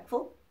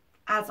respectful,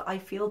 as I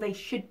feel they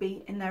should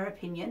be in their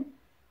opinion,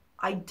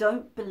 I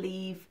don't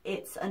believe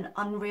it's an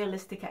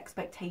unrealistic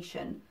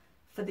expectation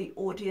for the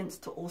audience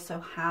to also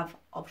have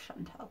of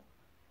Chantal.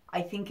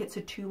 I think it's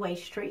a two-way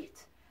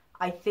street.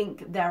 I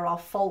think there are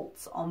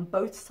faults on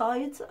both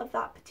sides of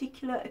that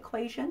particular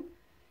equation.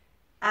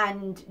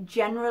 And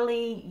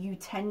generally you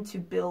tend to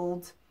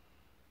build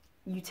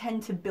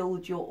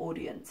your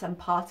audience, and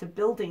part of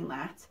building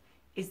that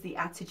is the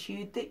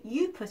attitude that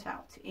you put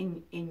out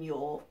in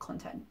your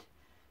content.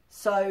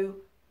 So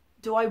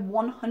do I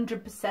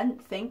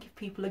 100% think if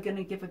people are going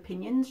to give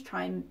opinions,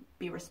 try and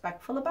be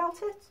respectful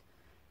about it?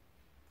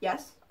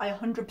 Yes, I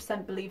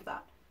 100% believe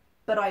that.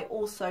 But I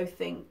also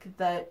think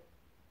that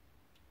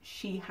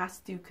she has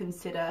to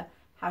consider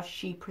how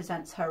she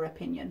presents her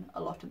opinion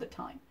a lot of the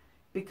time.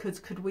 Because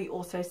could we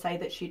also say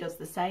that she does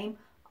the same?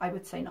 I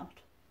would say not.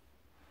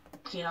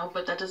 You know,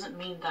 but that doesn't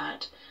mean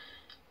that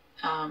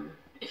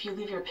if you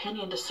leave your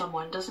opinion to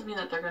someone, doesn't mean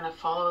that they're going to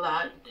follow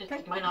that.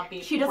 It might not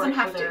be she doesn't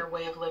have for their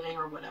way of living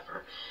or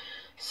whatever.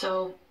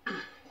 So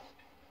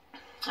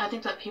I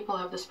think that people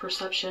have this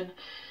perception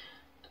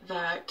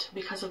that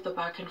because of the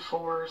back and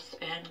forth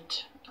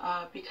and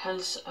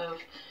because of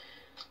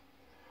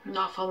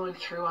not following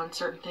through on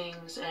certain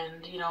things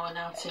and, you know,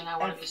 announcing I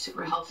want to be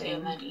super healthy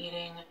and then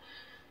eating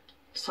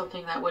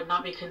something that would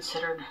not be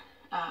considered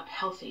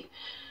healthy,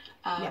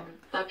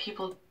 that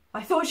people...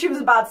 I thought she was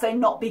about to say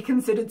not be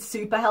considered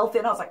super healthy,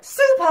 and I was like,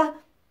 super!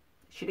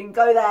 She didn't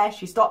go there,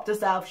 she stopped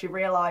herself, she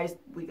realised,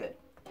 we good.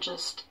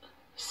 Just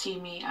see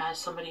me as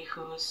somebody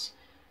who's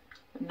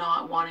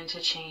not wanting to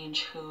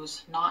change,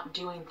 who's not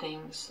doing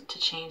things to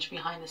change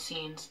behind the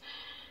scenes.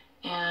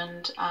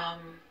 And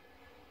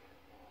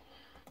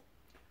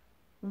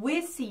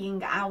we're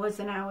seeing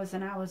hours and hours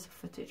and hours of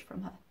footage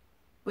from her.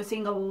 We're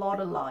seeing a lot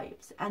of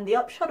lives, and the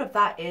upshot of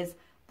that is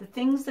the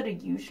things that are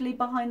usually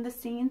behind the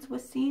scenes we're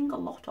seeing a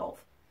lot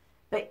of.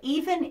 But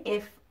even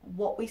if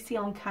what we see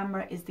on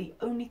camera is the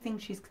only thing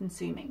she's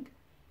consuming,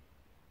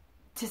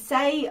 to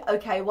say,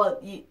 okay, well,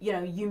 you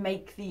know, you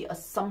make the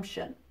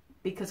assumption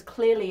because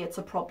clearly it's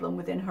a problem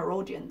within her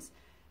audience.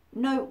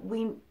 No,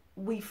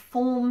 we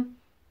form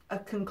a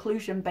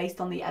conclusion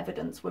based on the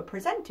evidence we're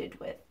presented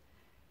with.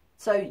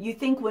 So you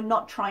think we're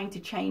not trying to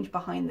change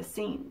behind the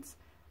scenes.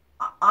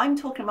 I'm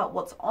talking about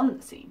what's on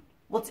the scene,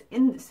 what's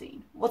in the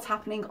scene, what's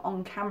happening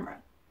on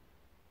camera.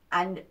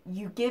 And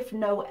you give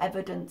no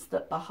evidence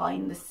that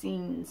behind the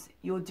scenes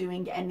you're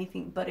doing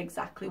anything but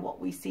exactly what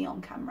we see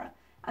on camera.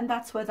 And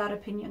that's where that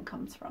opinion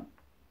comes from.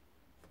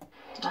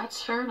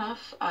 That's fair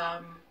enough,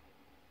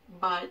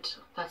 but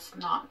that's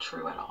not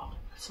true at all.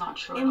 It's not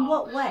true at all. In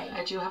what way?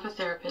 I do have a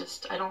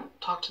therapist. I don't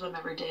talk to them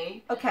every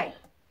day. Okay,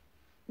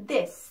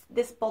 this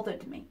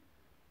bothered me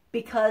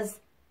because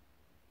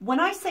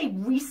when I say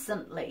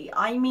recently,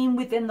 I mean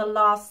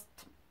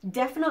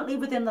definitely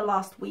within the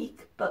last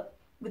week, but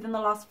within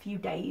the last few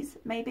days,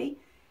 maybe.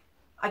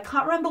 I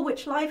can't remember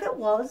which live it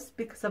was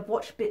because I've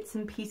watched bits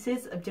and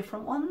pieces of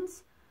different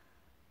ones.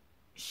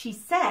 She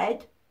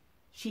said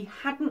she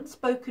hadn't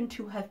spoken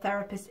to her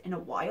therapist in a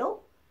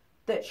while,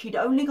 that she'd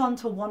only gone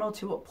to 1 or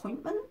 2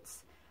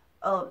 appointments.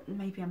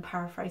 Maybe I'm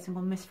paraphrasing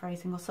or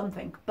misphrasing or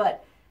something,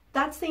 but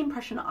that's the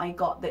impression I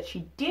got, that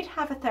she did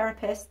have a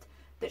therapist,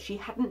 that she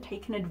hadn't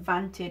taken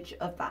advantage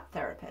of that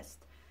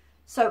therapist.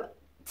 So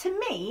to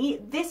me,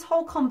 this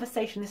whole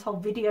conversation, this whole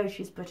video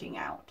she's putting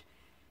out,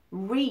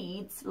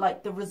 reads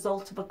like the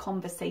result of a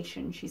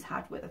conversation she's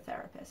had with a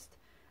therapist.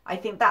 I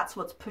think that's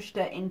what's pushed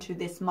her into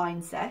this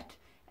mindset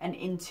and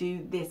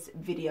into this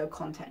video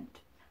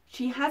content.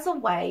 She has a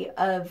way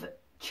of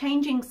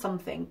changing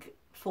something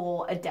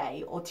for a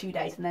day or 2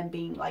 days and then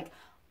being like,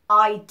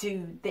 I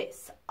do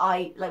this.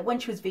 Like when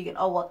she was vegan,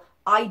 oh, well,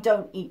 I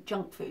don't eat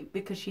junk food,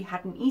 because she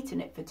hadn't eaten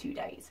it for 2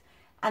 days.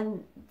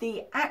 And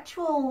the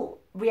actual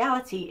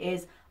reality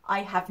is I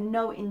have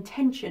no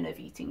intention of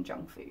eating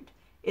junk food,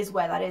 is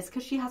where that is,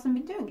 because she hasn't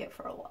been doing it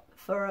for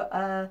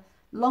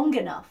long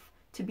enough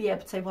to be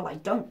able to say, well, I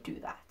don't do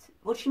that.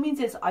 What she means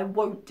is I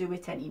won't do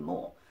it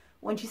anymore.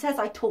 When she says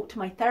I talk to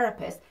my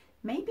therapist,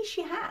 maybe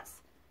she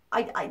has.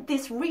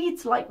 This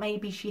reads like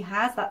maybe she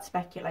has, that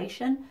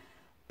speculation,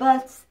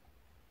 but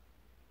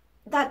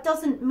that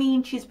doesn't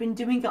mean she's been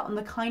doing it on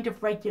the kind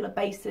of regular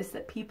basis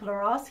that people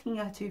are asking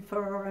her to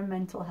for her own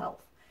mental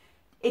health.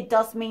 It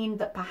does mean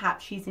that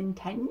perhaps she's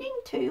intending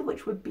to,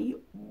 which would be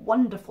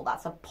wonderful.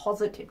 That's a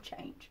positive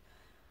change.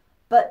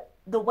 But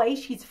the way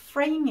she's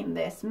framing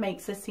this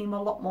makes her seem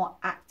a lot more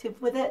active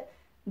with it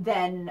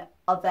than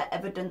other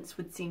evidence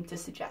would seem to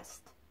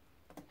suggest.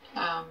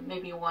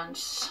 Maybe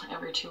once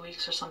every 2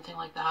 weeks or something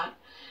like that.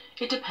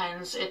 It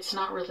depends. It's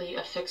not really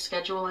a fixed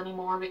schedule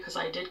anymore because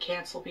I did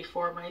cancel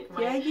before my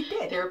yeah, you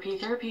did. Therapy.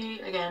 Therapy,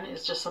 again,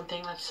 is just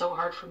something that's so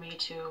hard for me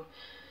to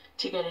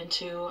get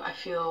into. I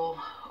feel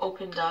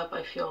opened up.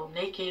 I feel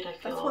naked. I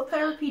feel that's what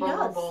therapy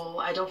vulnerable.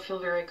 does. I don't feel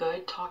very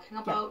good talking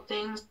about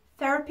things.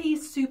 Therapy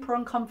is super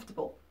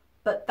uncomfortable,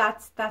 but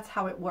that's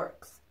how it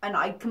works. And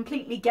I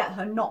completely get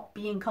her not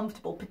being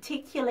comfortable,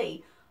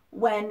 particularly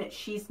when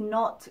she's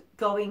not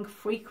going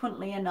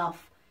frequently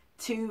enough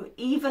to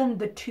even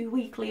the 2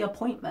 weekly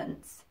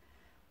appointments,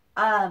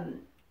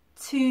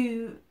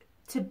 to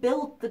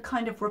build the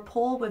kind of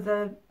rapport with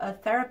a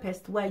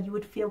therapist where you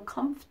would feel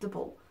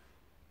comfortable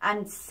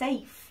and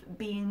safe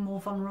being more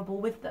vulnerable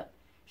with them.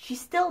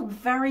 She's still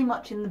very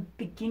much in the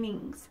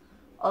beginnings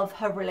of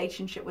her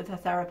relationship with her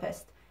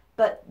therapist,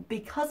 but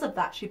because of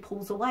that she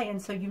pulls away, and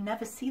so you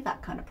never see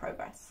that kind of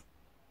progress.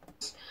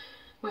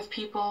 With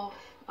people,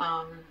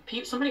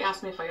 somebody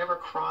asked me if I ever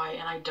cry,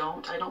 and I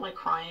don't like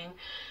crying.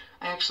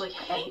 I actually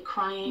hate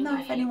crying. No,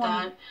 I if hate anyone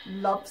that.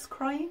 loves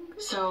crying.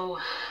 So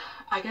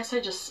I guess I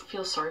just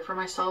feel sorry for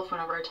myself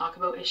whenever I talk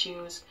about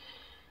issues.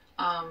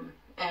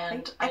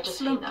 And I just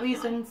hate that excellent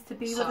reasons to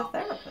be with a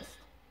therapist.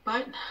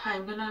 But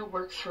I'm going to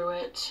work through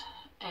it,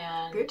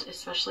 and Good.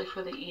 especially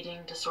for the eating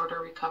disorder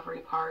recovery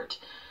part,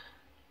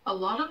 a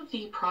lot of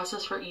the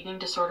process for eating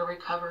disorder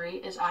recovery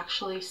is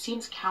actually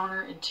seems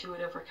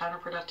counterintuitive or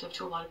counterproductive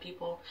to a lot of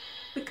people.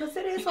 Because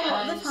it is a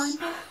lot of the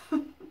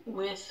time.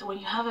 When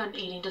you have an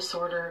eating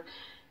disorder,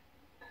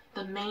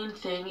 the main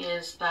thing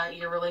is that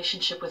your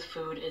relationship with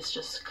food is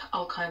just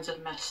all kinds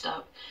of messed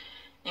up.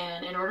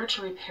 And in order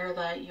to repair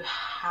that, you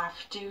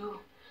have to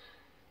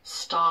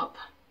stop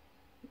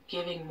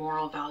giving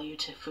moral value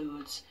to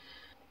foods.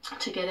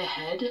 To get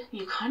ahead,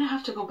 you kind of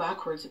have to go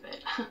backwards a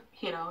bit,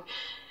 you know,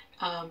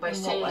 by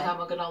saying I'm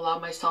going to allow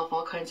myself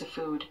all kinds of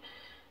food.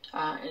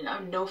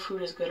 And no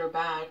food is good or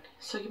bad.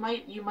 So you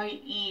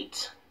might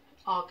eat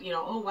all, you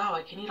know, oh wow,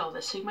 I can eat all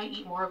this. So you might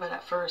eat more of it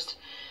at first.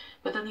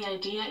 But then the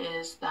idea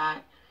is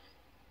that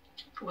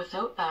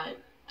without that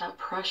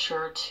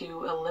pressure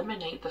to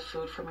eliminate the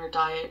food from your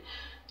diet,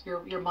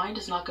 your mind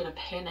is not going to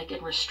panic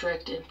and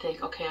restrict and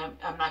think, okay,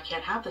 I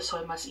can't have this, so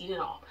I must eat it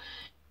all.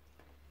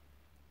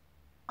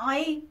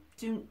 I'm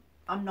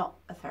not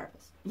a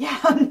therapist. Yeah,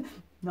 I'm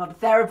not a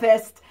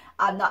therapist.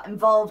 I'm not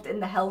involved in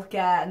the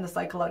healthcare and the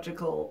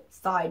psychological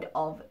side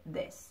of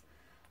this.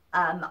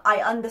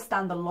 I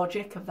understand the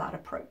logic of that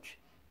approach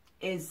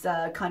is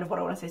kind of what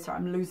I want to say. Sorry,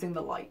 I'm losing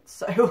the light,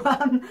 so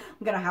I'm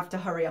going to have to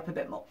hurry up a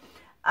bit more.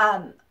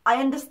 I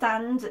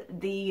understand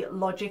the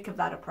logic of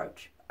that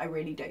approach. I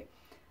really do.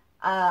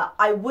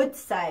 I would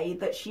say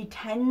that she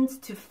tends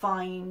to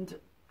find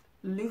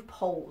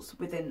loopholes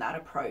within that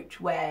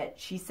approach where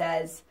she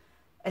says,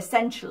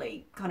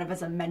 essentially, kind of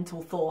as a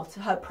mental thought,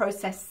 her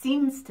process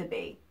seems to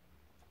be,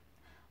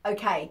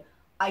 okay,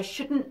 I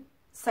shouldn't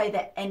say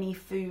that any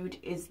food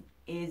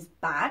is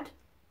bad,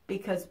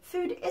 because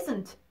food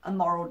isn't a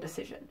moral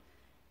decision.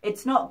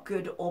 It's not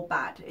good or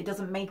bad. It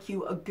doesn't make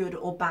you a good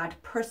or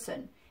bad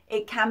person.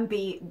 It can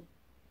be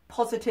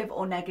positive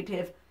or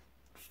negative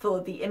for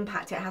the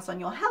impact it has on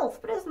your health,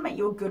 but it doesn't make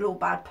you a good or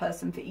bad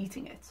person for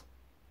eating it.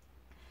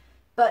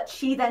 But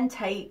she then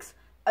takes,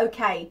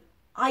 okay,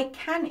 I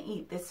can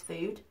eat this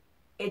food.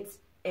 It's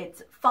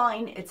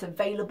fine. It's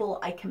available.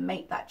 I can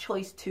make that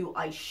choice to,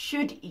 I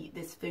should eat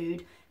this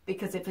food,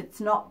 because if it's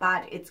not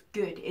bad, it's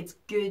good. It's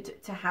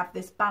good to have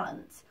this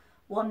balance,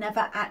 while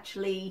never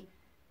actually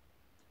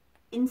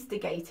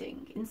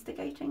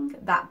instigating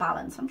that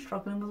balance. I'm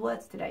struggling with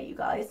words today, you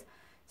guys.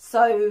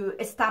 So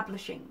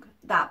establishing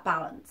that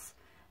balance.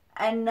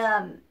 And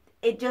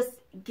it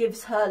just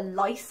gives her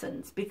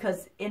license,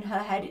 because in her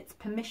head it's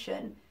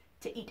permission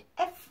to eat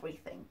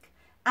everything.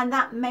 And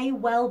that may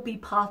well be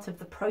part of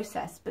the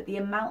process, but the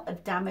amount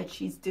of damage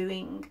she's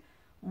doing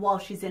while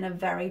she's in a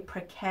very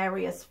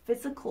precarious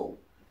physical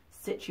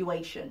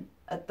situation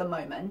at the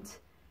moment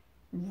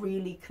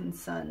really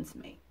concerns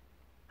me.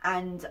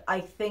 And I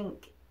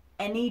think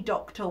any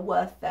doctor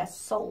worth their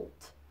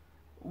salt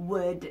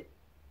would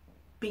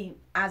be,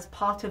 as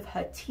part of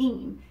her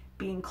team,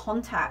 be in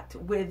contact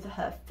with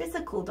her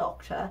physical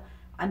doctor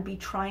and be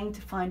trying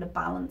to find a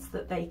balance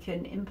that they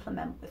can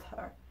implement with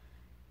her,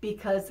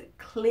 because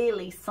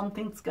clearly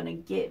something's going to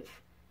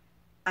give,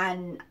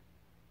 and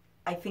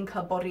I think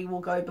her body will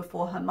go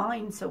before her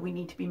mind, so we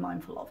need to be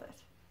mindful of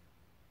it.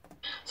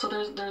 So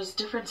there's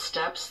different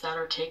steps that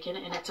are taken,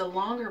 and it's a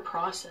longer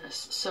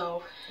process.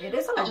 So it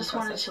is a long I just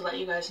process. wanted to let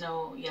you guys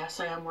know,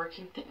 yes, I am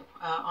working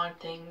on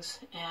things,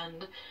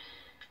 and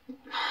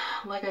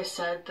like I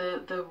said,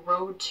 the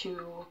road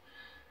to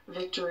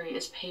victory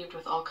is paved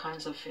with all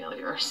kinds of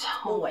failure. So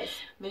always.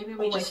 Maybe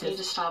we just need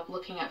to stop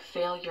looking at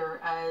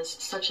failure as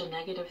such a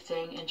negative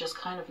thing and just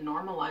kind of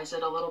normalize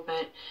it a little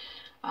bit.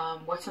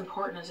 What's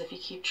important is if you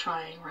keep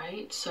trying,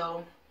 right?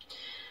 So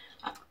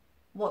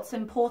what's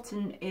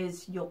important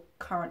is you're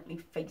currently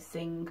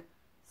facing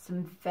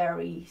some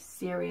very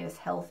serious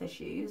health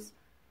issues,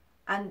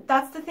 and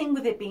that's the thing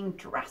with it being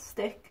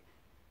drastic.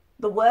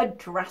 The word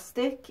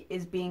drastic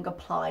is being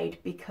applied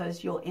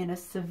because you're in a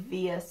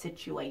severe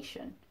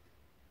situation.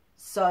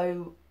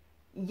 So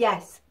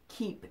yes,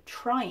 keep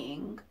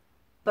trying,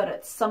 but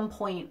at some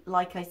point,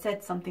 like I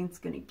said, something's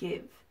going to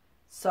give.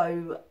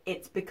 So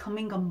it's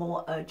becoming a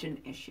more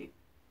urgent issue.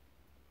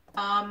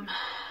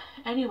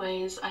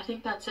 Anyways, I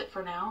think that's it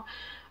for now.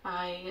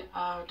 I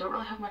don't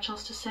really have much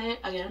else to say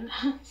again.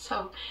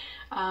 So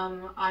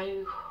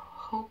I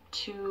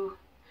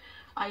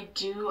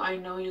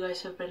know you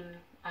guys I've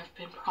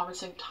been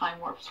promising time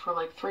warps for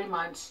like 3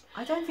 months.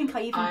 I don't think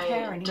I even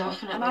care anymore.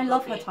 And I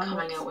love her time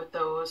coming warps. out with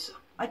those.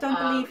 I don't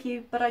believe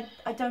you, but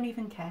I don't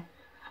even care.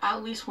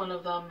 At least one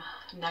of them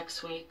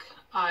next week.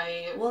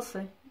 We'll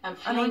see. I'm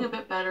feeling a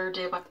bit better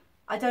day by.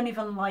 I don't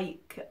even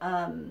like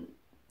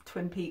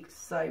Twin Peaks,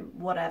 so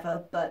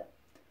whatever. But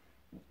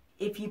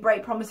if you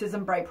break promises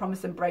and break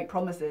promises and break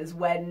promises,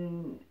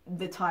 when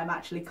the time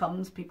actually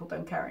comes, people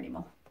don't care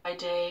anymore. By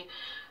day,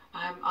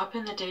 I'm up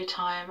in the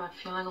daytime. I'm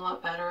feeling a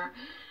lot better.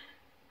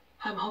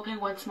 I'm hoping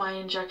once my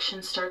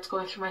injection starts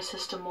going through my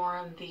system more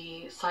and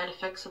the side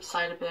effects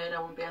subside a bit, I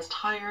won't be as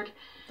tired.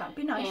 That'd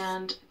be nice.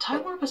 And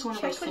time warp is one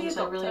of those things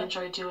I really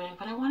enjoy doing,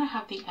 but I want to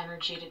have the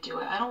energy to do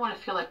it. I don't want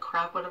to feel like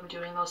crap when I'm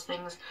doing those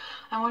things.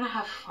 I want to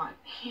have fun,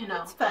 you know.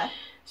 That's fair.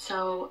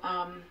 So,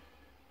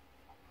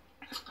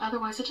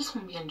 otherwise it just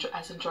won't be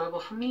as enjoyable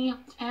for me.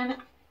 And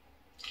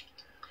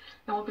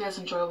it won't be as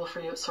enjoyable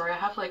for you. Sorry, I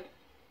have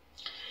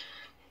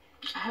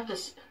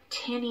this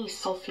tanny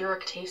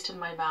sulfuric taste in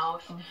my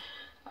mouth.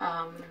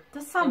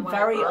 Does sound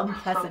very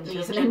unpleasant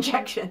as an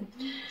injection,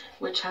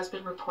 which has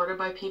been reported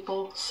by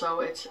people, so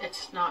it's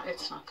not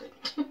good.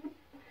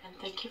 And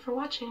thank you for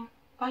watching.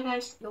 Bye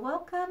guys. You're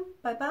welcome.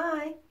 Bye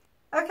bye.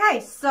 Okay,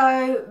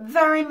 so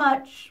very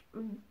much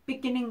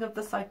beginning of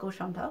the cycle,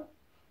 Chantal.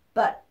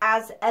 But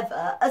as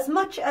ever, as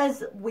much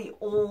as we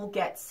all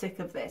get sick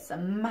of this,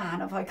 and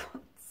man have I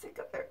gotten sick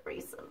of it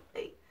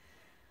recently,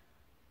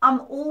 I'm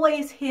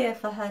always here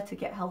for her to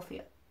get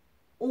healthier.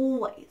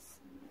 Always.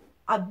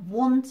 I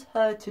want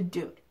her to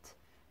do it.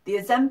 The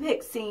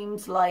Ozempic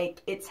seems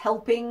like it's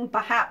helping,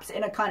 perhaps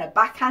in a kind of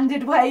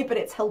backhanded way, but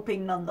it's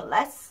helping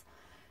nonetheless.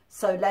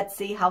 So let's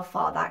see how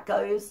far that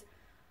goes.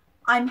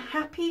 I'm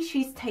happy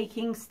she's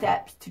taking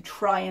steps to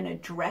try and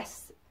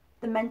address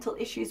the mental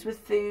issues with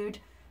food,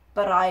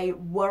 but I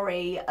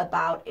worry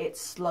about it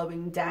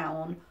slowing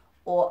down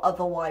or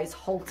otherwise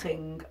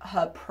halting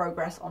her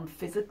progress on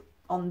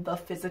the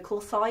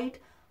physical side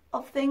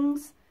of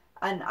things.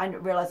 And I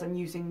realise I'm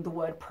using the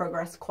word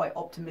progress quite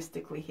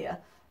optimistically here.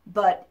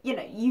 But, you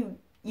know,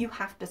 you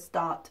have to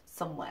start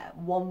somewhere,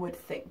 one would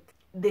think.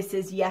 This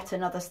is yet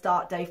another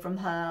start day from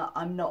her.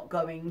 I'm not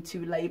going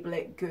to label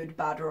it good,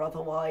 bad or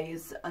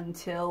otherwise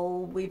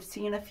until we've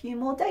seen a few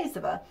more days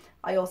of her.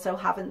 I also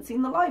haven't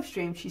seen the live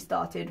stream she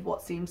started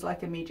what seems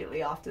like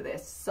immediately after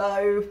this.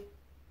 So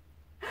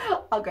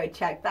I'll go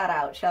check that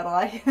out, shall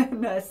I?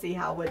 And see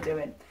how we're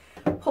doing.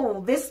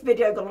 Oh, this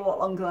video got a lot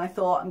longer than I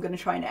thought. I'm going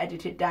to try and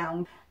edit it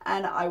down,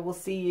 and I will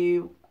see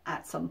you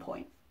at some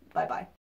point. Bye bye.